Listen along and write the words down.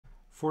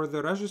For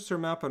the register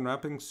map and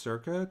wrapping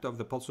circuit of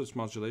the pulse width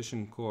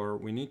modulation core,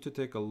 we need to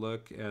take a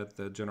look at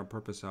the general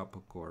purpose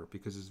output core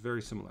because it's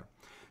very similar.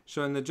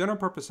 So in the general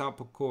purpose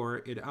output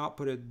core, it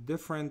outputted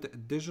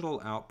different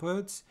digital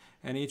outputs,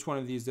 and each one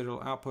of these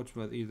digital outputs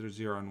with either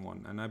 0 and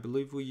 1. And I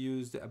believe we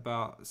used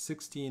about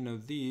 16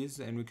 of these,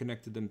 and we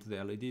connected them to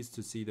the LEDs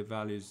to see the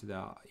values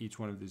that each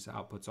one of these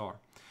outputs are.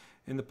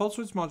 In the pulse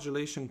width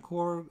modulation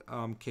core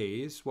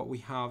case, what we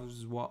have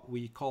is what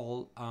we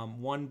call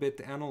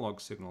 1-bit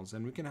analog signals,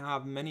 and we can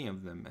have many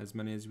of them, as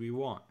many as we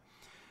want.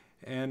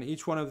 And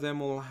each one of them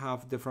will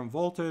have different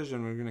voltage,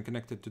 and we're going to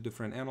connect it to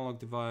different analog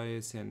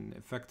device, and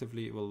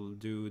effectively it will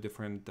do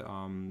different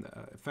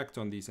effect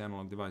on these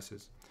analog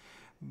devices.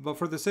 But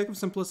for the sake of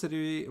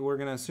simplicity, we're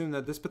going to assume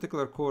that this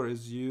particular core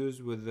is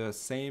used with the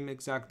same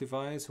exact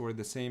device or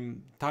the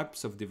same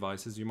types of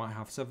devices. You might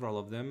have several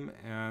of them,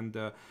 and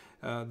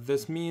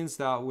this means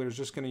that we're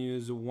just going to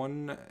use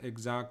one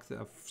exact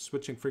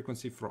switching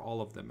frequency for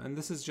all of them. And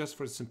this is just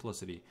for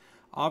simplicity.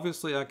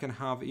 Obviously, I can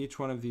have each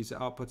one of these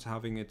outputs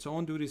having its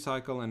own duty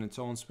cycle and its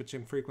own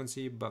switching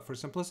frequency, but for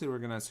simplicity, we're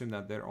going to assume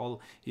that they're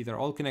all either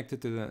all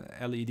connected to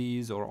the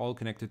LEDs or all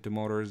connected to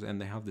motors, and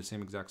they have the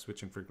same exact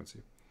switching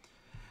frequency.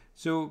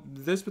 So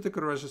this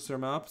particular register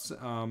maps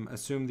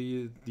assume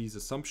these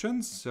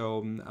assumptions.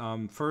 So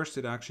first,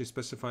 it actually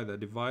specified that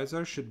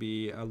divisor should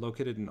be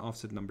located in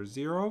offset number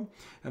 0.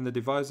 And the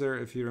divisor,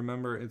 if you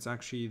remember, it's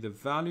actually the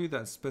value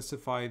that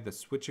specified the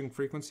switching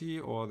frequency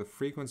or the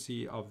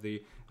frequency of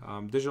the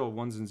digital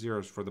ones and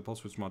zeros for the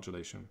pulse width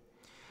modulation.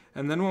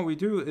 And then what we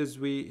do is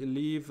we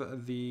leave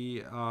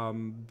the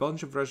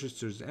bunch of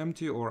registers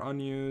empty or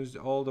unused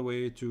all the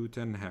way to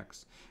 10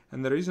 hex.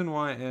 And the reason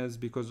why is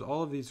because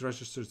all of these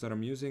registers that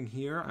I'm using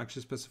here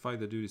actually specify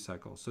the duty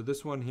cycle. So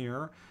this one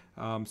here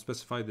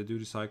specified the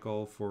duty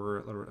cycle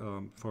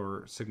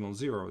for signal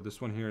 0. This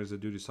one here is a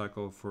duty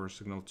cycle for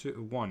signal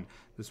 1.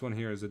 This one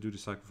here is a duty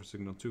cycle for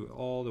signal 2,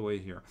 all the way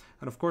here.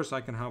 And of course, I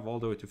can have all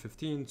the way to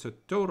 15. So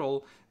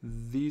total,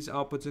 these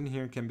outputs in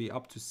here can be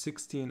up to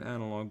 16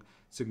 analog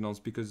signals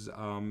because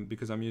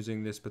I'm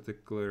using this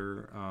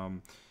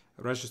particular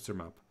register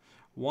map.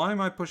 Why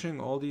am I pushing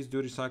all these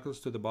duty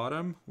cycles to the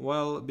bottom?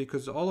 Well,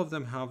 because all of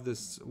them have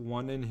this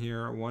one in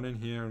here, one in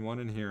here, and one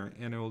in here,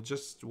 and it will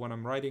just, when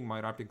I'm writing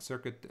my wrapping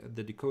circuit,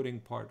 the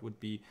decoding part would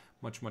be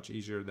much, much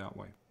easier that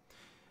way.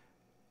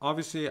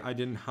 Obviously, I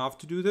didn't have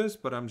to do this,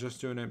 but I'm just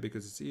doing it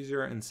because it's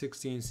easier, and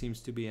 16 seems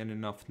to be an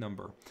enough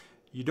number.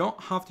 You don't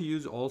have to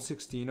use all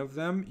 16 of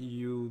them.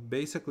 You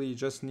basically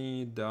just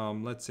need,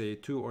 let's say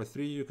 2 or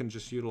 3. You can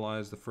just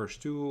utilize the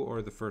first 2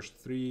 or the first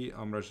 3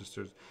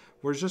 registers.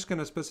 We're just going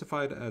to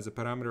specify it as a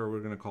parameter we're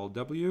going to call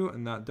W,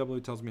 and that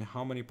W tells me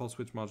how many pulse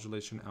width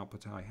modulation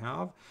outputs I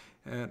have.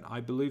 And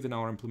I believe in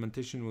our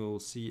implementation we will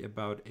see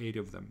about 8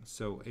 of them.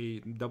 So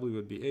W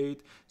would be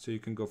 8, so you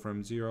can go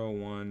from 0,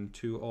 1,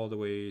 2 all the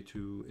way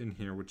to in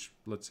here, which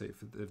let's say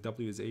if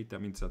W is 8,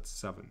 that means that's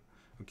 7,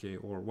 okay,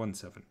 or 1,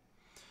 7.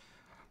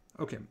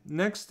 Okay,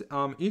 next,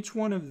 each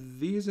one of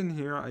these in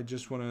here, I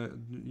just want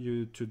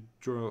you to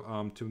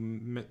draw,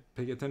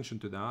 pay attention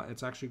to that.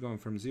 It's actually going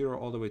from 0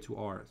 all the way to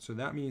R. So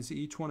that means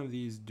each one of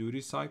these duty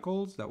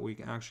cycles that we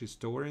can actually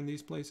store in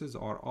these places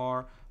are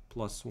R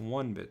plus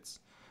 1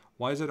 bits.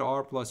 Why is it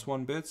R plus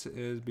 1 bits?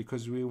 Is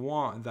because we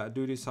want that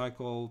duty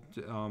cycle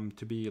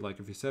to be like,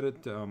 if you set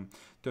it to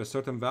a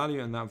certain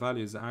value, and that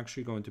value is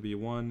actually going to be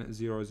 1,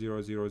 0,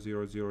 0, 0,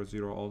 0, 0,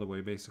 0, all the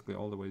way, basically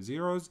all the way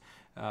zeros.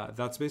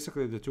 That's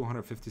basically the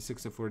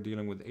 256 if we're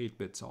dealing with 8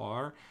 bits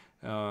R.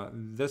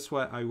 This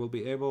way I will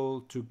be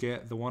able to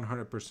get the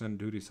 100%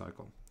 duty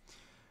cycle.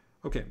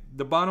 Okay,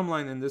 the bottom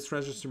line in this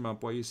register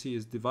map, what you see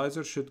is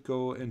divisor should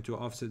go into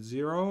offset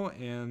 0,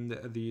 and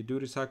the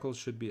duty cycles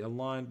should be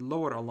aligned,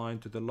 lower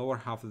aligned to the lower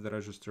half of the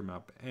register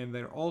map. And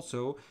then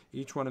also,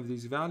 each one of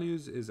these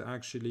values is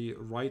actually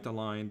right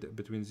aligned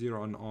between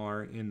 0 and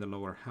R in the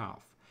lower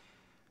half.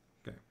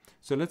 Okay,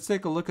 so let's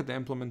take a look at the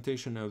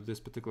implementation of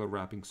this particular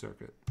wrapping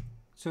circuit.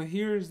 So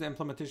here's the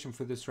implementation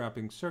for this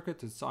wrapping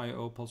circuit. It's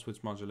I/O pulse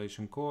width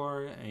modulation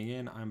core.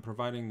 Again, I'm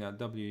providing that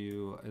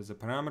W as a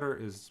parameter.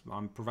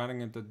 I'm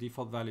providing it the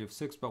default value of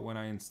 6, but when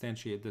I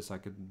instantiate this, I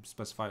could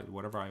specify it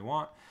whatever I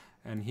want.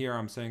 And here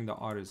I'm saying the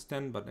R is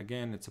 10, but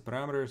again, it's a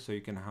parameter, so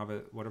you can have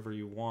it whatever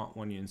you want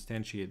when you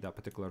instantiate that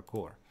particular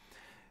core.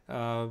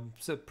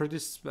 So pretty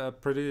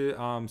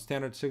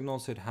standard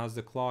signals. It has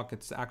the clock.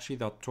 It's actually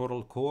the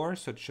total core,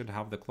 so it should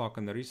have the clock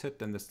and the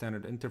reset and the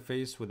standard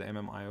interface with the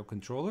MMIO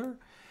controller.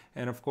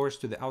 And of course,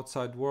 to the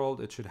outside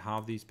world, it should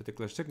have these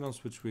particular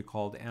signals, which we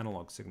called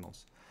analog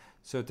signals.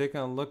 So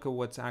taking a look at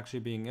what's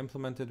actually being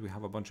implemented, we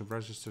have a bunch of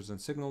registers and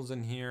signals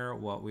in here.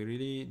 What we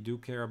really do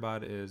care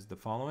about is the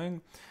following.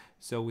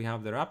 So we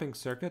have the wrapping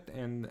circuit,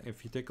 and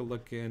if you take a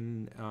look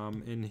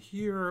in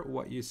here,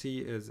 what you see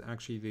is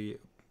actually the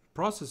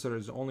processor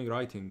is only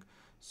writing.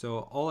 So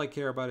all I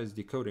care about is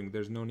decoding.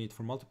 There's no need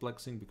for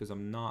multiplexing because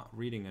I'm not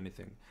reading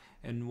anything.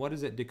 And what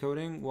is it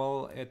decoding?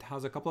 Well, it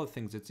has a couple of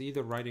things. It's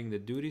either writing the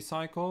duty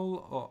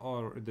cycle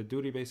or the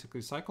duty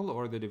basically cycle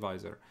or the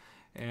divisor.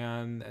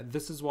 And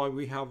this is why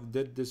we have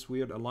did this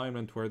weird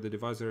alignment where the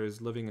divisor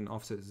is living in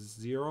offset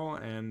 0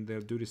 and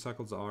the duty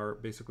cycles are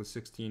basically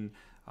 16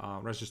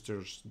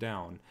 registers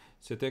down.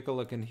 So take a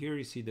look in here,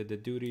 you see that the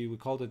duty, we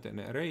called it an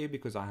array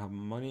because I have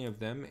many of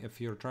them.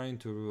 If you're trying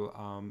to,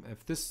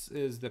 if this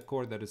is the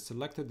core that is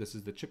selected, this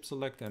is the chip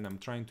select, and I'm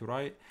trying to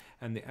write,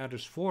 and the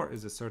address 4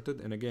 is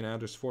asserted, and again,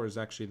 address 4 is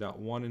actually that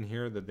one in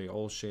here that they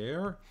all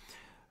share.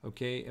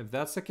 Okay, if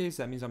that's the case,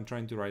 that means I'm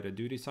trying to write a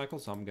duty cycle,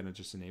 so I'm gonna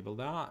just enable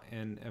that.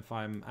 And if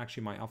I'm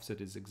actually, my offset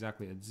is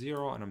exactly at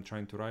 0 and I'm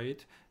trying to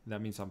write, that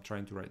means I'm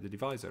trying to write the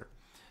divisor.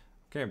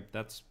 Okay,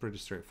 that's pretty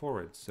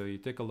straightforward. So you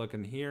take a look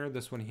in here,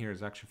 this one here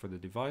is actually for the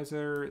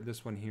divisor,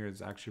 this one here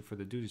is actually for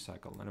the duty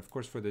cycle. And of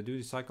course for the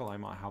duty cycle, I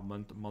might have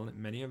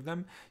many of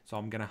them, so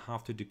I'm gonna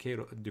have to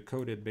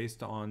decode it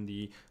based on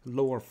the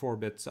lower 4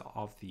 bits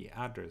of the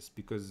address,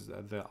 because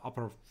the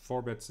upper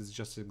 4 bits is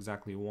just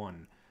exactly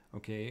 1.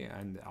 Okay,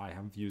 and I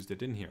have used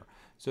it in here.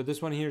 So this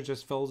one here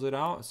just fills it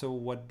out. So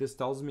what this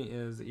tells me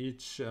is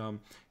each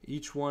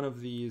one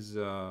of these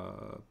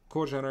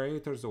core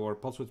generators or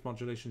pulse width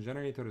modulation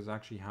generator is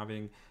actually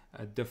having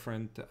a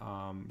different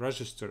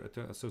register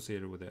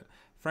associated with it.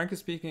 Frankly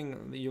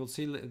speaking, you'll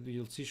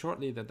see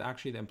shortly that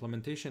actually the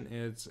implementation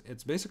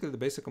it's basically the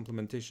basic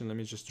implementation. Let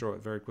me just throw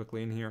it very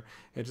quickly in here.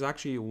 It's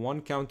actually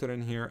one counter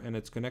in here and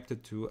it's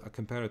connected to a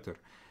comparator.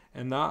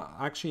 And not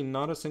actually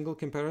not a single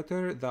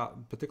comparator.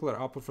 That particular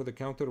output for the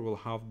counter will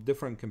have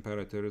different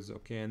comparators,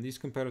 okay, and these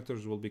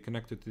comparators will be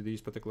connected to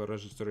these particular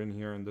register in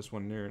here and this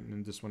one here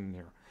and this one in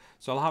here.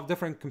 So I'll have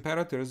different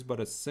comparators, but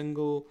a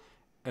single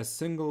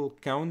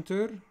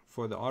counter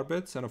for the R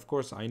bits, and of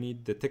course I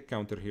need the tick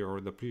counter here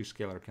or the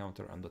pre-scaler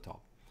counter on the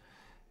top.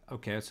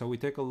 Okay, so we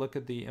take a look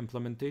at the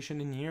implementation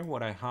in here.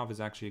 What I have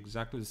is actually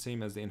exactly the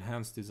same as the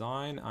enhanced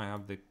design. I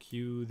have the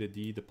Q, the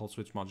D, the pulse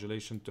width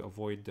modulation to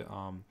avoid the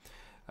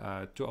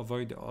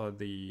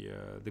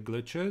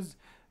glitches.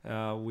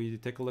 We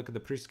take a look at the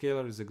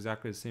prescaler is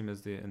exactly the same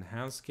as the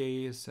enhanced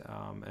case,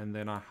 and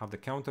then I have the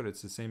counter.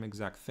 It's the same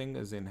exact thing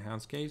as the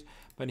enhanced case,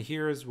 but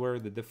here's where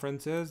the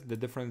difference is. The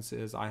difference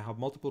is I have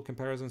multiple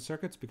comparison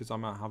circuits because I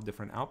might have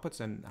different outputs,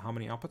 and how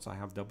many outputs I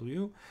have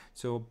W.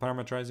 So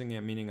parameterizing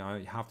it, meaning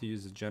I have to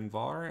use the gen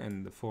var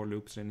and the 4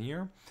 loops in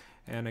here.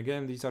 And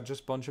again, these are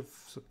just a bunch of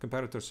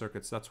comparator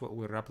circuits. That's what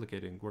we're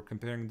replicating. We're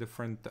comparing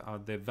different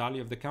the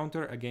value of the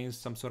counter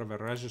against some sort of a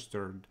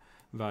registered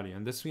value.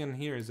 And this one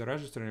here is a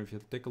register. And if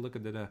you take a look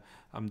at the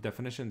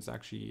definition, it's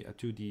actually a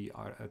 2D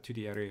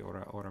array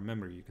or a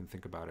memory. You can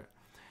think about it.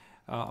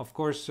 Of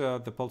course,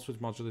 the pulse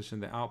width modulation,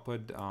 the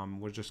output,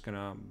 we're just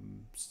gonna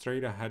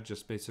straight ahead,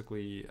 just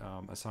basically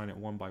assign it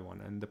one by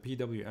one. And the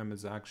PWM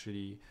is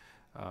actually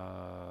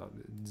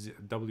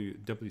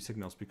W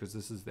signals because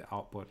this is the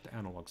output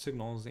analog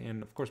signals,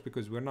 and of course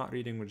because we're not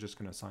reading, we're just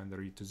going to assign the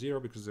read to 0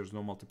 because there's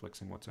no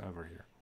multiplexing whatsoever here.